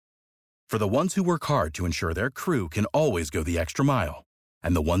For the ones who work hard to ensure their crew can always go the extra mile,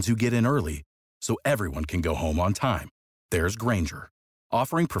 and the ones who get in early so everyone can go home on time, there's Grainger,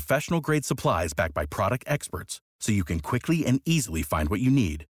 offering professional-grade supplies backed by product experts so you can quickly and easily find what you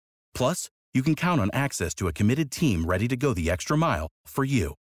need. Plus, you can count on access to a committed team ready to go the extra mile for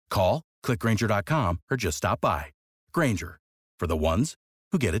you. Call, click Grainger.com, or just stop by. Grainger, for the ones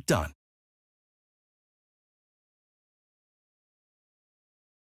who get it done.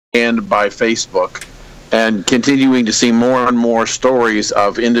 And by Facebook, and continuing to see more and more stories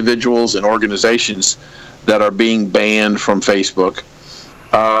of individuals and organizations that are being banned from Facebook.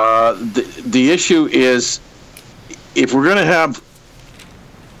 The issue is, if we're going to have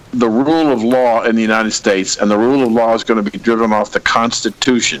the rule of law in the United States, and the rule of law is going to be driven off the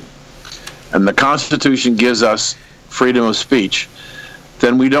Constitution, and the Constitution gives us freedom of speech,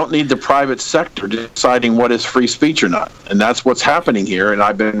 then we don't need the private sector deciding what is free speech or not. And that's what's happening here, and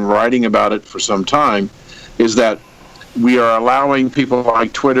I've been writing about it for some time, is that we are allowing people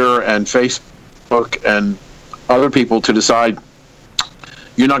like Twitter and Facebook and other people to decide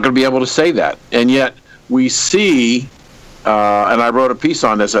you're not going to be able to say that. And yet we see, and I wrote a piece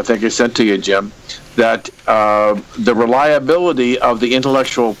on this, I think I sent to you, Jim, that the reliability of the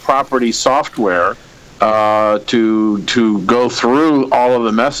intellectual property software to go through all of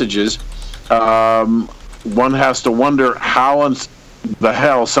the messages, one has to wonder how in the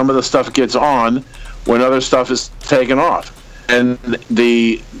hell some of the stuff gets on when other stuff is taken off. And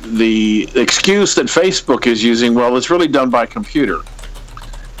the excuse that Facebook is using, well, it's really done by computer.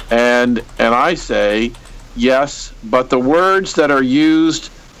 And I say, yes, but the words that are used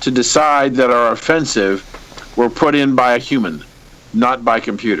to decide that are offensive were put in by a human, not by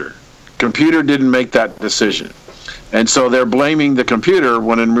computer. Computer didn't make that decision. And so they're blaming the computer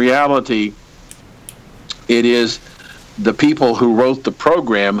when in reality it is the people who wrote the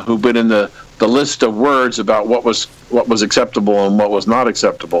program who put in the list of words about what was acceptable and what was not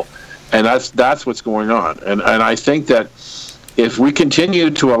acceptable. And that's what's going on. And I think that if we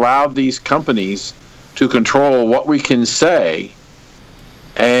continue to allow these companies to control what we can say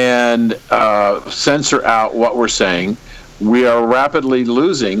and censor out what we're saying, we are rapidly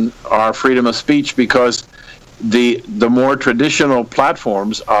losing our freedom of speech, because the more traditional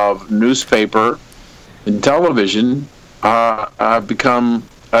platforms of newspaper and television have become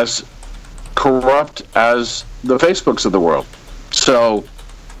as corrupt as the Facebooks of the world. So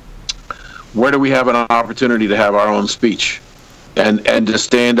where do we have an opportunity to have our own speech and to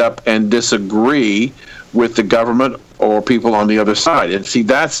stand up and disagree with the government or people on the other side? And see,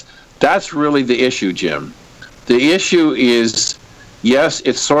 that's really the issue, Jim. The issue is, yes,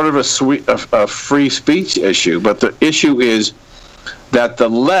 it's sort of a free speech issue, but the issue is that the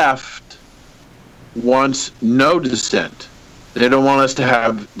left wants no dissent. They don't want us to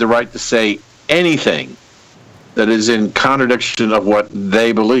have the right to say anything that is in contradiction of what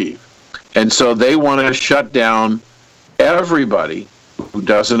they believe. And so they want to shut down everybody who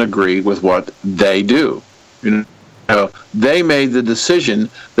doesn't agree with what they do. You know, they made the decision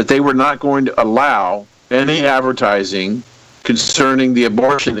that they were not going to allow any advertising concerning the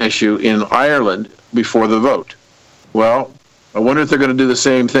abortion issue in Ireland before the vote. Well, I wonder if they're going to do the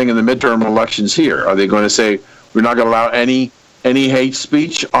same thing in the midterm elections here. Are they going to say we're not going to allow any hate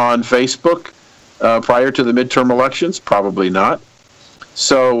speech on Facebook prior to the midterm elections? Probably not.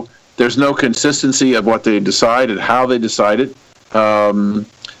 So there's no consistency of what they decide and how they decide it. And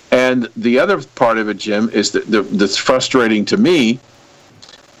the other part of it, Jim, is that's frustrating to me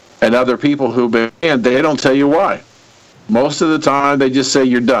and other people who've been banned. They don't tell you why. Most of the time, they just say,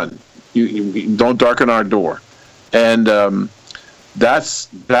 you're done. You don't darken our door. And that's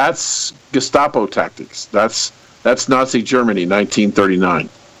Gestapo tactics. That's Nazi Germany, 1939.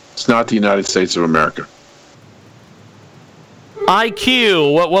 It's not the United States of America.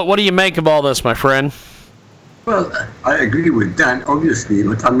 IQ, what do you make of all this, my friend? Well, I agree with Dan, obviously,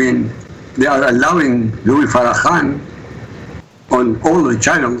 but I mean, they are allowing Louis Farrakhan on all the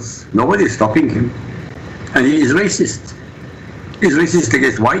channels. Nobody is stopping him. And he is racist. He's racist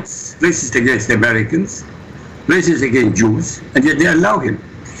against whites, racist against Americans, racist against Jews, and yet they allow him.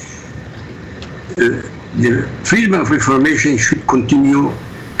 The freedom of information should continue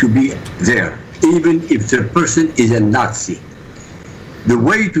to be there, even if the person is a Nazi. The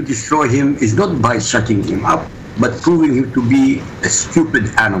way to destroy him is not by shutting him up, but proving him to be a stupid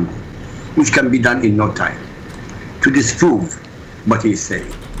animal, which can be done in no time. To disprove what he's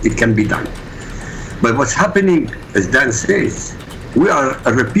saying, it can be done. But what's happening, as Dan says, we are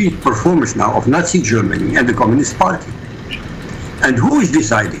a repeat performance now of Nazi Germany and the Communist Party. And who is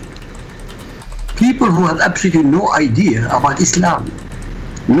deciding? People who have absolutely no idea about Islam.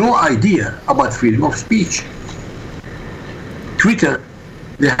 no idea about freedom of speech. Twitter,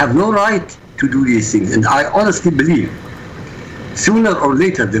 they have no right to do these things. And I honestly believe sooner or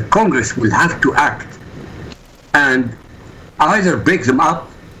later the Congress will have to act and either break them up,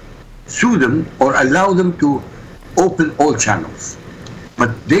 sue them, or allow them to open all channels.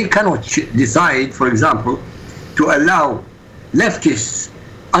 But they cannot decide, for example, to allow leftists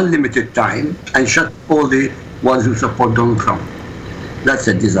unlimited time and shut all the ones who support Donald Trump. That's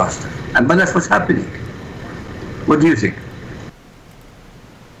a disaster. But that's what's happening. What do you think?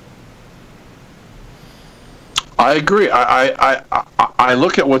 I agree. I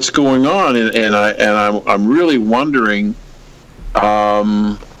look at what's going on, and I'm really wondering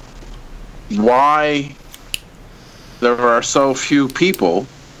why there are so few people,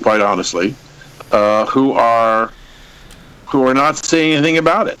 quite honestly, who are not saying anything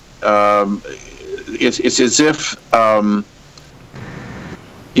about it. It's as if I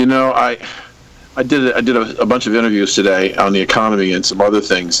did a bunch of interviews today on the economy and some other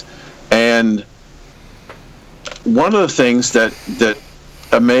things, and one of the things that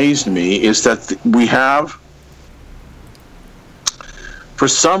amazed me is that we have, for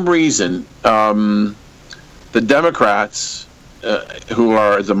some reason, the Democrats, who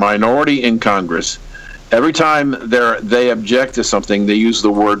are the minority in Congress, every time they object to something, they use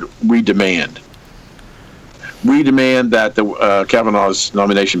the word "we demand." We demand that the Kavanaugh's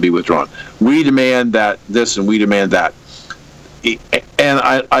nomination be withdrawn. We demand that this, and we demand that. And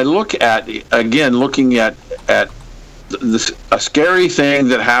I look at, again, looking at this, a scary thing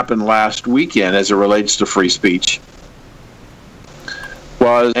that happened last weekend as it relates to free speech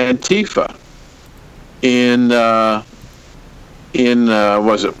was Antifa in was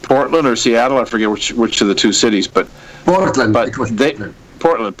it Portland or Seattle? I forget which of the two cities, but Portland. But it was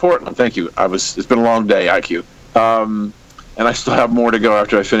Portland. Thank you. It's been a long day, IQ. And I still have more to go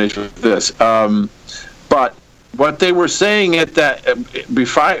after I finish with this. But what they were saying at that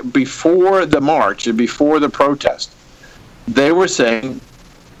before the march and before the protest, they were saying,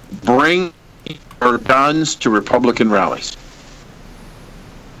 bring your guns to Republican rallies.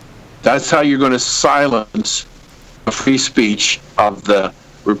 That's how you're going to silence the free speech of the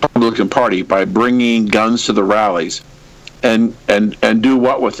Republican Party, by bringing guns to the rallies, and do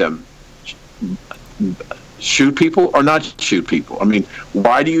what with them? Shoot people or not shoot people? I mean,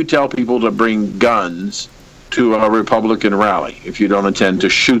 why do you tell people to bring guns to a Republican rally if you don't intend to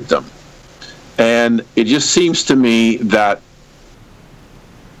shoot them? And it just seems to me that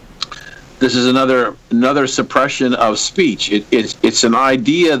this is another suppression of speech. It's an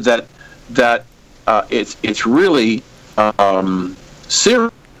idea that it's really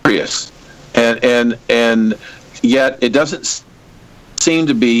serious, and yet it doesn't seem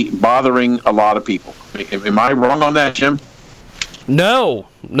to be bothering a lot of people. Am I wrong on that, Jim? No,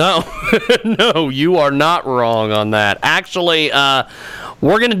 no, you are not wrong on that. Actually,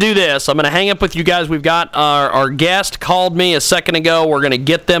 we're going to do this. I'm going to hang up with you guys. We've got our guest called me a second ago. We're going to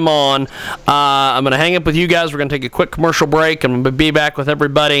get them on. I'm going to hang up with you guys. We're going to take a quick commercial break, and we'll be back with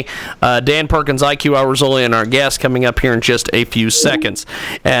everybody. Dan Perkins, IQ Hours-Only, and our guest coming up here in just a few seconds.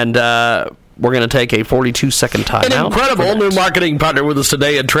 And we're going to take a 42-second timeout. An incredible new marketing partner with us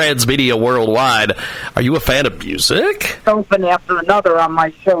today at Transmedia Worldwide. Are you a fan of music? Open after another on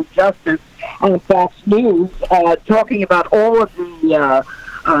my show, Justice, on Fox News, talking about all of the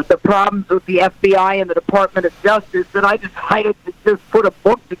problems with the FBI and the Department of Justice, and I decided to just put a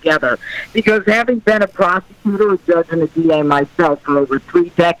book together, because having been a prosecutor, a judge, and a DA myself for over 3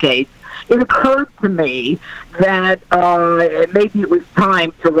 decades, it occurred to me that maybe it was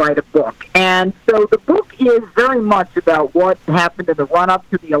time to write a book. And so the book is very much about what happened in the run-up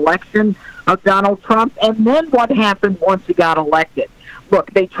to the election of Donald Trump, and then what happened once he got elected.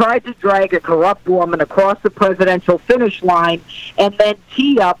 Look, they tried to drag a corrupt woman across the presidential finish line and then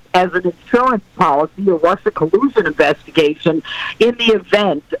tee up as an insurance policy a Russia collusion investigation in the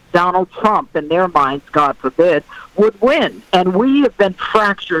event Donald Trump, in their minds, God forbid, would win. And we have been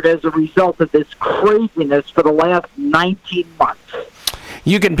fractured as a result of this craziness for the last 19 months.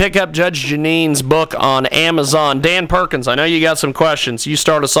 You can pick up Judge Jeanine's book on Amazon. Dan Perkins, I know you got some questions. You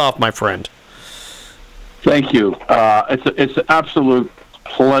start us off, my friend. Thank you. It's an absolute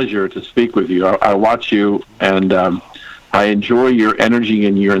pleasure to speak with you. I watch you, and I enjoy your energy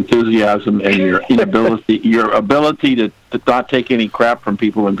and your enthusiasm and your ability to not take any crap from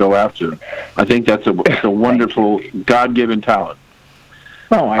people and go after them. I think it's a wonderful God-given talent.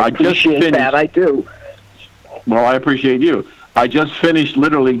 Oh, I appreciate that. I do. Well, I appreciate you. I just finished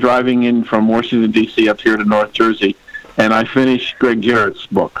literally driving in from Washington, D.C. up here to North Jersey, and I finished Greg Jarrett's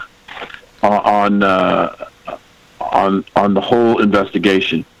book on on the whole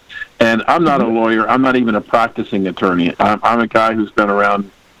investigation. And I'm not a lawyer. I'm not even a practicing attorney. I'm a guy who's been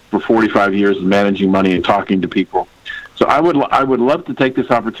around for 45 years managing money and talking to people. So I would love to take this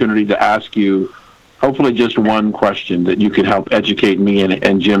opportunity to ask you, hopefully just one question that you could help educate me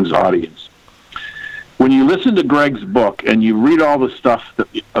and Jim's audience. When you listen to Greg's book and you read all the stuff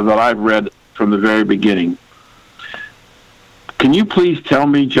that I've read from the very beginning, can you please tell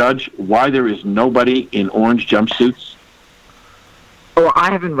me, Judge, why there is nobody in orange jumpsuits? Oh,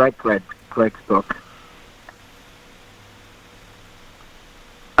 I haven't read Greg's book.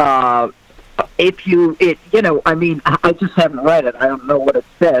 I just haven't read it. I don't know what it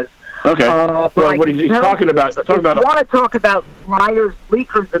says. Okay. Well, what he's talking about? If you want to talk about liars,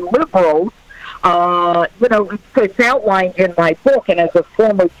 leakers, and liberals, it's outlined in my book, and as a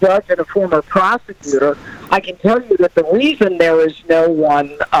former judge and a former prosecutor, I can tell you that the reason there is no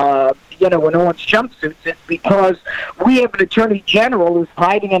one, in orange jumpsuits is because we have an attorney general who's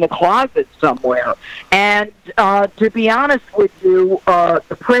hiding in a closet somewhere. And to be honest with you,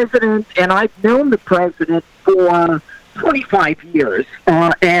 the president, and I've known the president for 25 years,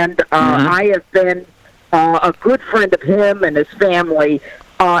 and I have been a good friend of him and his family.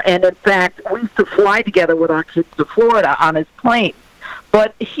 And in fact, we used to fly together with our kids to Florida on his plane.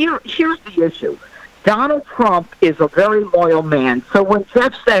 But here's the issue. Donald Trump is a very loyal man. So when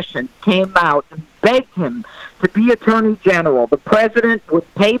Jeff Sessions came out and begged him to be Attorney General, the president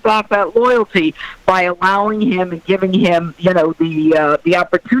would pay back that loyalty by allowing him and giving him, the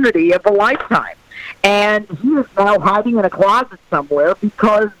opportunity of a lifetime. And he is now hiding in a closet somewhere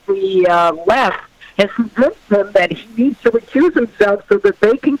because the left has convinced him that he needs to recuse himself so that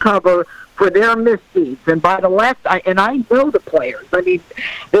they can cover for their misdeeds. And by the left, I know the players. I mean,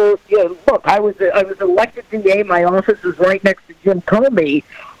 look, I was elected DA. My office is right next to Jim Comey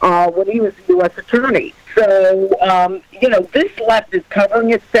when he was the U.S. attorney. So, this left is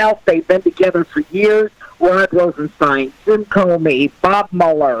covering itself. They've been together for years. Rod Rosenstein, Jim Comey, Bob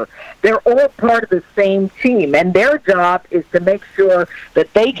Mueller, they're all part of the same team, and their job is to make sure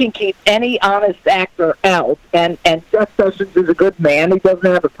that they can keep any honest actor out, and Jeff Sessions is a good man. He doesn't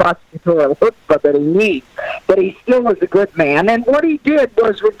have the prosecutorial chutzpah that he needs, but he still is a good man, and what he did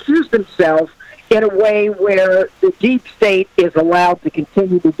was recuse himself in a way where the deep state is allowed to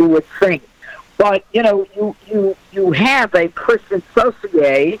continue to do its thing. But, you have a Christian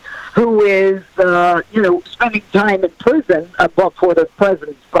Saucier who is, spending time in prison for the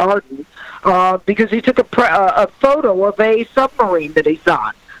president's pardon because he took a photo of a submarine that he's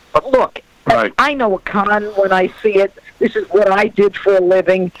on. But look, right. I know a con when I see it. This is what I did for a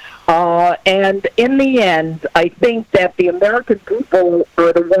living. And in the end, I think that the American people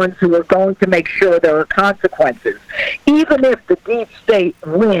are the ones who are going to make sure there are consequences. Even if the deep state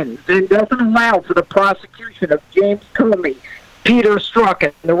wins and doesn't allow for the prosecution of James Comey, Peter Strzok,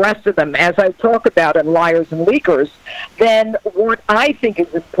 and the rest of them, as I talk about in Liars and Leakers, then what I think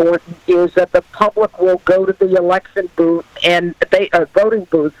is important is that the public will go to the election booth and voting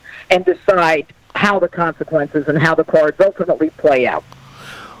booth and decide how the consequences and how the cards ultimately play out.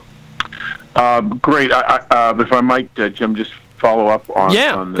 Great. If I might, Jim, just follow up on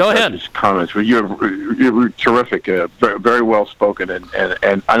the go ahead. Comments. You're terrific, very, very well spoken,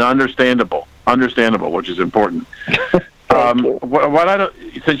 and understandable, which is important. What I don't,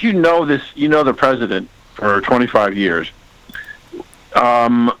 since you know the president for 25 years.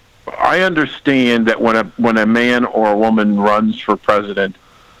 I understand that when a man or a woman runs for president,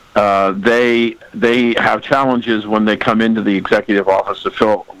 they have challenges when they come into the executive office to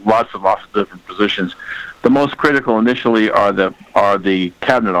fill lots of different positions. The most critical initially are the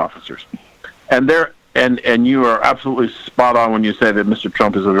cabinet officers, and you are absolutely spot on when you say that Mr.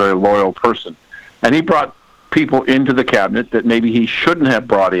 Trump is a very loyal person, and he brought people into the cabinet that maybe he shouldn't have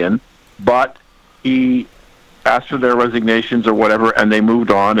brought in, but he asked for their resignations or whatever, and they moved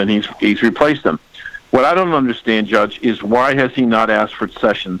on, and he's replaced them. What I don't understand, Judge, is why has he not asked for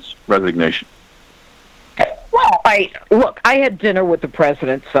Sessions' resignation? Well, I had dinner with the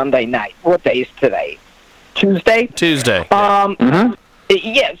president Sunday night. What day is today? Tuesday? Tuesday.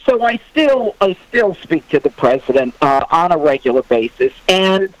 Yeah, so I still speak to the president on a regular basis,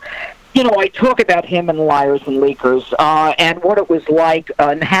 and I talk about him in Liars and Leakers and what it was like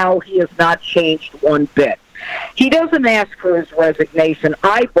and how he has not changed one bit. He doesn't ask for his resignation,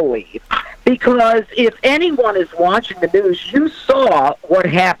 I believe, because if anyone is watching the news, you saw what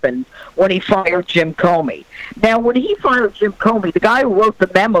happened when he fired Jim Comey. Now, when he fired Jim Comey, the guy who wrote the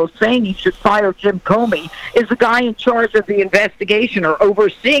memo saying he should fire Jim Comey is the guy in charge of the investigation or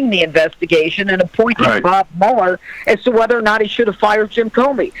overseeing the investigation and appointing Bob Mueller as to whether or not he should have fired Jim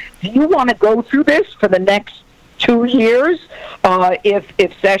Comey. Do you want to go through this for the next 2 years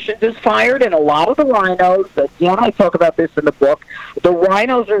if Sessions is fired. And a lot of the rhinos, again, I talk about this in the book, the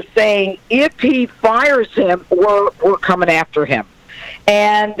rhinos are saying if he fires him, we're coming after him.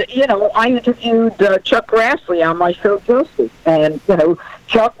 And, I interviewed Chuck Grassley on my show, Justice. And,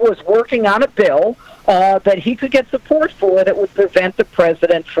 Chuck was working on a bill that he could get support for that would prevent the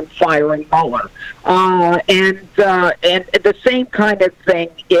president from firing Mueller. And the same kind of thing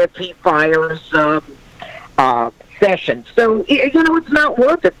if he fires Sessions. So, it's not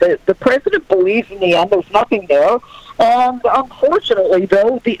worth it. The president believes in the end there's nothing there. And unfortunately,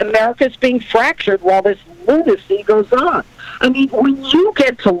 though, America's being fractured while this lunacy goes on. I mean, when you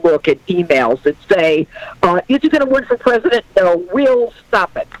get to look at emails that say, is he going to run for president? No, we'll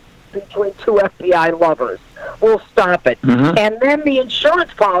stop it. Between two FBI lovers. We'll stop it. Mm-hmm. And then the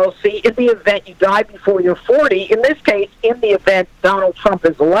insurance policy, in the event you die before you're 40, in this case, in the event Donald Trump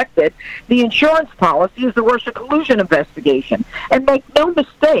is elected, the insurance policy is the Russia collusion investigation. And make no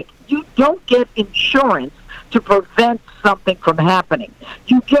mistake, you don't get insurance to prevent something from happening.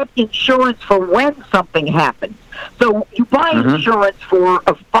 You get insurance for when something happens. So you buy insurance for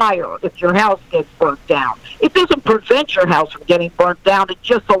a fire if your house gets burnt down. It doesn't prevent your house from getting burnt down. It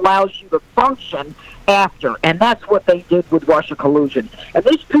just allows you to function after. And that's what they did with Russia collusion. And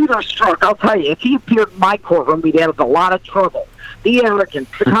this Peter Strzok, I'll tell you, if he appeared in my courtroom, we'd have a lot of trouble. The arrogance,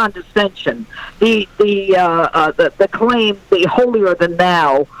 the condescension, the claim, the holier than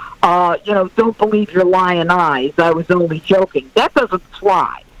thou, don't believe your lying eyes. I was only joking. That doesn't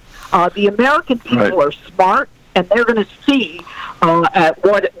fly. The American people are smart, and they're going to see at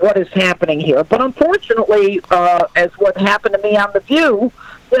what is happening here. But unfortunately, as what happened to me on The View,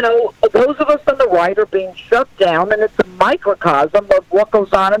 those of us on the right are being shut down, and it's a microcosm of what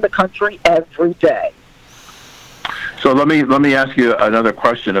goes on in the country every day. So let me ask you another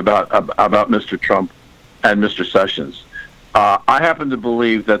question about Mr. Trump and Mr. Sessions. I happen to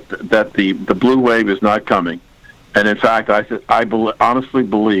believe that the blue wave is not coming, and in fact, I honestly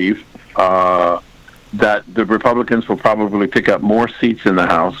believe that the Republicans will probably pick up more seats in the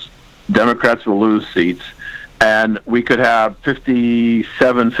House. Democrats will lose seats, and we could have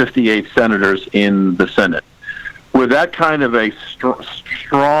 57, 58 senators in the Senate. With that kind of a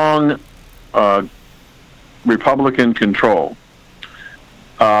strong Republican control,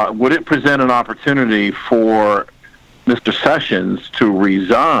 would it present an opportunity for Mr. Sessions to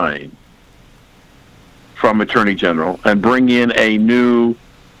resign from Attorney General and bring in a new,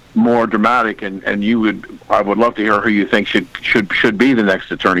 more dramatic, and I would love to hear who you think should be the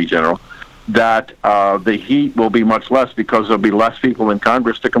next Attorney General, that the heat will be much less because there'll be less people in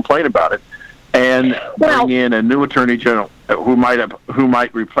Congress to complain about it, and bring in a new Attorney General who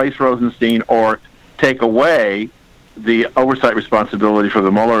might replace Rosenstein or take away the oversight responsibility for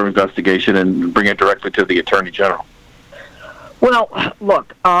the Mueller investigation and bring it directly to the Attorney General? Well,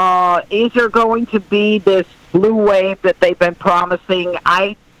 look, is there going to be this blue wave that they've been promising?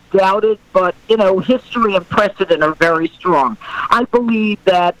 I doubt it, but, history and precedent are very strong. I believe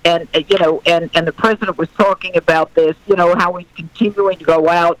that, and the president was talking about this, how he's continuing to go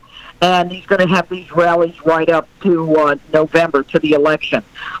out, and he's going to have these rallies right up to November, to the election.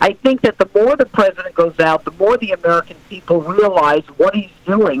 I think that the more the president goes out, the more the American people realize what he's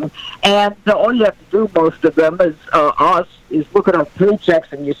doing, and all you have to do, most of them, is look at our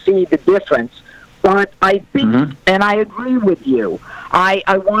paychecks and you see the difference. But I think, and I agree with you, I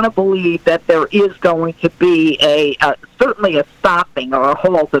want to believe that there is going to be certainly a stopping or a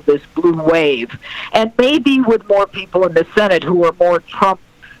halt of this blue wave, and maybe with more people in the Senate who are more Trump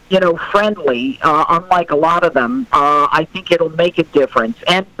friendly, unlike a lot of them, I think it'll make a difference.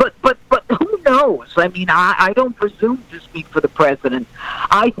 And but who knows? I mean, I don't presume to speak for the president.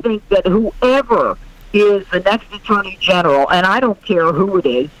 I think that whoever is the next Attorney General, and I don't care who it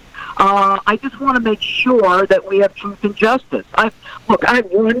is, I just want to make sure that we have truth and justice. I've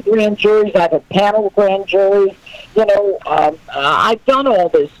run grand juries. I have a panel of grand juries. I've done all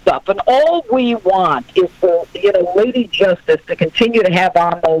this stuff, and all we want is for Lady Justice to continue to have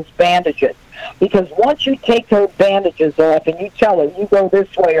on those bandages. Because once you take those bandages off and you tell her you go this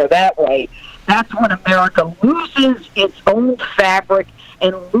way or that way, that's when America loses its own fabric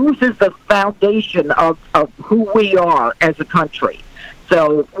and loses the foundation of who we are as a country.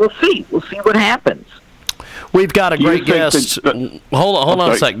 So we'll see. We'll see what happens. We've got a great guest. Hold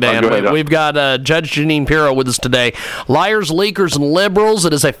on a sec, Dan. We've got Judge Jeanine Pirro with us today. Liars, Leakers, and Liberals.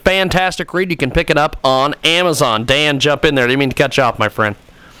 It is a fantastic read. You can pick it up on Amazon. Dan, jump in there. Didn't mean to cut you off, my friend.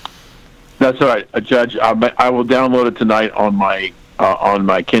 That's all right, Judge. I will download it tonight on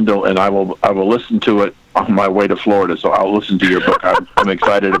my Kindle, and I will listen to it on my way to Florida, so I'll listen to your book. I'm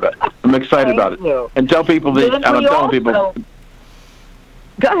excited about it. About it. You. And tell people and I'm telling people.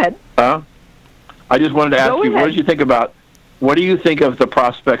 Go ahead. I just wanted to ask you, what do you think of the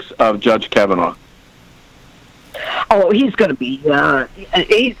prospects of Judge Kavanaugh? Oh, he's going to be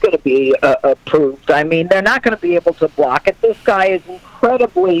approved. I mean, they're not going to be able to block it. This guy is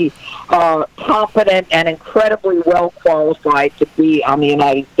incredibly competent and incredibly well qualified to be on the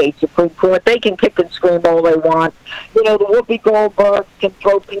United States Supreme Court. They can kick and scream all they want. You know, the Whoopi Goldberg can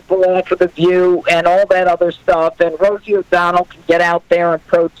throw people off of the View and all that other stuff, and Rosie O'Donnell can get out there and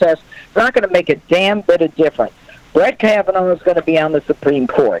protest. It's not going to make a damn bit of difference. Brett Kavanaugh is going to be on the Supreme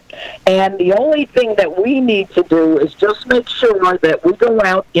Court. And the only thing that we need to do is just make sure that we go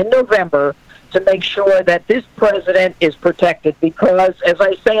out in November to make sure that this president is protected. Because, as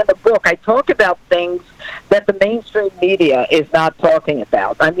I say in the book, I talk about things that the mainstream media is not talking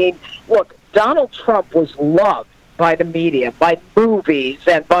about. I mean, look, Donald Trump was loved by the media, by movies,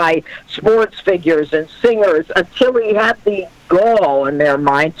 and by sports figures and singers until he had the gall in their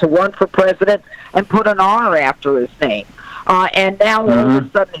mind to run for president and put an R after his name. And now all of a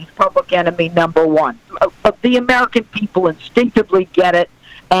sudden he's public enemy number one. The American people instinctively get it,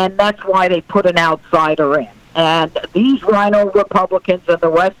 and that's why they put an outsider in. And these rhino Republicans and the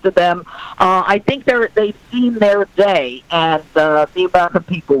rest of them, I think they've seen their day, and the American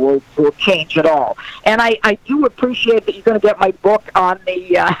people will change it all. And I do appreciate that you're going to get my book on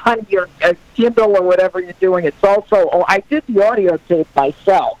your Kindle or whatever you're doing. It's also, I did the audio tape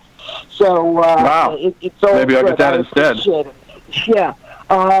myself. So wow. It's all maybe I'll get that instead. Yeah.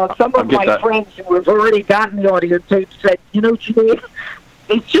 Some of my friends who have already gotten the audio tape said, you know, Jeanine,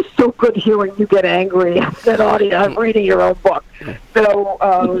 it's just so good hearing you get angry at that audio. I'm reading your own book. So,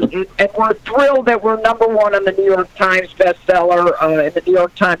 and we're thrilled that we're number one on the New York Times bestseller in the New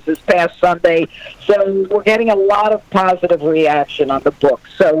York Times this past Sunday. So we're getting a lot of positive reaction on the book.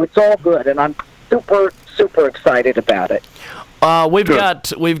 So it's all good, and I'm super, super excited about it. We've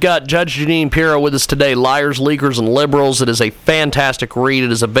got Judge Jeanine Pirro with us today, Liars, Leakers, and Liberals. It is a fantastic read.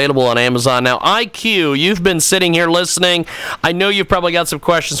 It is available on Amazon. Now, IQ, you've been sitting here listening. I know you've probably got some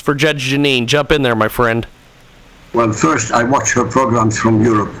questions for Judge Jeanine. Jump in there, my friend. Well, first, I watch her programs from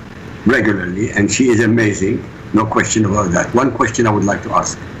Europe regularly, and she is amazing. No question about that. One question I would like to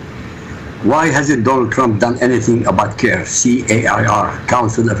ask. Why hasn't Donald Trump done anything about CAIR, C-A-I-R,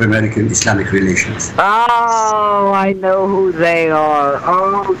 Council of American Islamic Relations? Oh, I know who they are.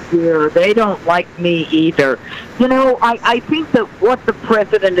 Oh, dear. They don't like me either. You know, I think that what the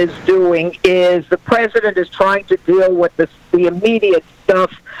president is doing is the president is trying to deal with the immediate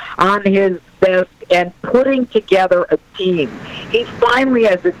stuff on his desk and putting together a team. He finally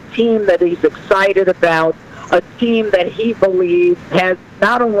has a team that he's excited about, a team that he believes has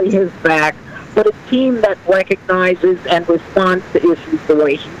not only his back, but a team that recognizes and responds to issues the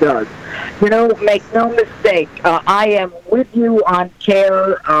way he does. You know, make no mistake, I am with you on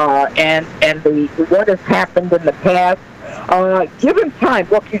CAIR and what has happened in the past. Give him time.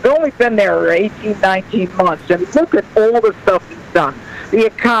 Look, he's only been there 18, 19 months, and look at all the stuff he's done. The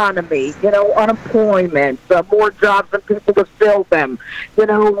economy, you know, unemployment, more jobs than people to fill them. You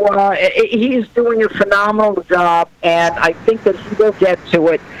know, he is doing a phenomenal job, and I think that he will get to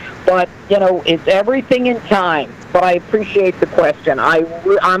it. But, you know, it's everything in time. But I appreciate the question.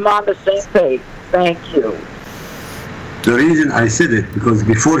 I'm on the same page. Thank you. The reason I said it, because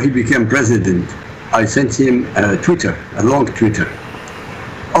before he became president, I sent him a long Twitter,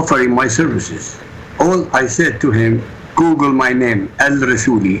 offering my services. All I said to him, Google my name,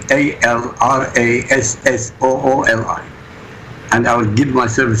 Al-Rassooli, A-L-R-A-S-S-O-O-L-I, and I will give my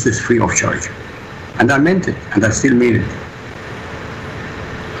services free of charge. And I meant it, and I still mean it.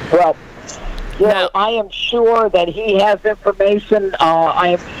 Well, you know, I am sure that he has information. I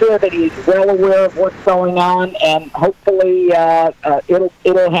am sure that he's well aware of what's going on, and hopefully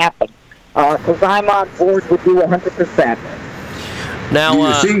it'll happen. Because I'm on board with you 100%. Now, do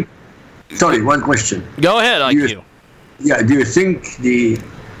you think? Sorry, one question. Go ahead, IQ. Do you think the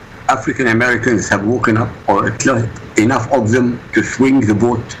African Americans have woken up, or at least enough of them to swing the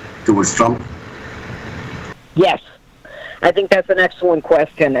vote towards Trump? Yes. I think that's an excellent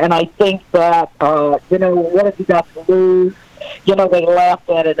question. And I think that, you know, what have you got to lose? You know, they laughed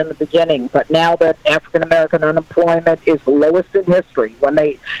at it in the beginning, but now that African-American unemployment is the lowest in history, when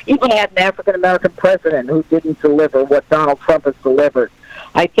they even had an African-American president who didn't deliver what Donald Trump has delivered,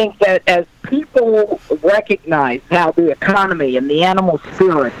 I think that as people recognize how the economy and the animal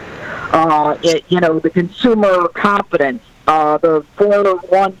spirit, you know, the consumer confidence, the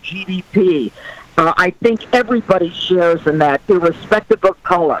 401 GDP, I think everybody shares in that, irrespective of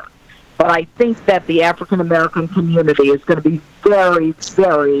color. But I think that the African American community is going to be very,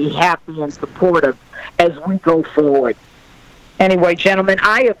 very happy and supportive as we go forward. Anyway, gentlemen,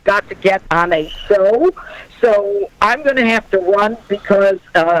 I have got to get on a show, so I'm going to have to run because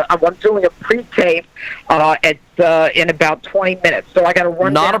I'm doing a pre-tape in about 20 minutes. So I got to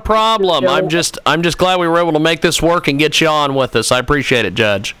run. Not a problem. I'm just glad we were able to make this work and get you on with us. I appreciate it,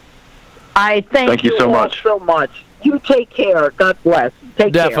 Judge. I thank you so all so much. You take care. God bless.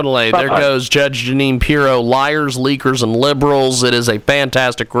 Take Definitely. care. There goes Judge Jeanine Pirro, Liars, Leakers, and Liberals. It is a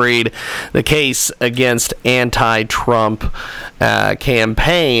fantastic read, the case against anti-Trump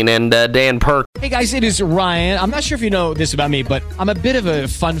campaign. And Dan Perk. Hey, guys, it is Ryan. I'm not sure if you know this about me, but I'm a bit of a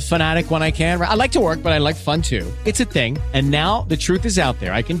fun fanatic when I can. I like to work, but I like fun, too. It's a thing. And now the truth is out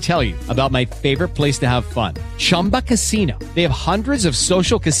there. I can tell you about my favorite place to have fun, Chumba Casino. They have hundreds of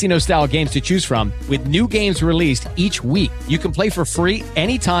social casino-style games to choose from with new games released each week. You can play for free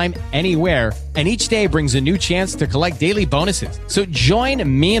anytime, anywhere, and each day brings a new chance to collect daily bonuses. So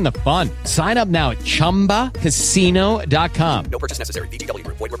join me in the fun. Sign up now at ChumbaCasino.com. No purchase necessary. VGW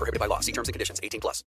Group. Void where prohibited by law. See terms and conditions. 18+.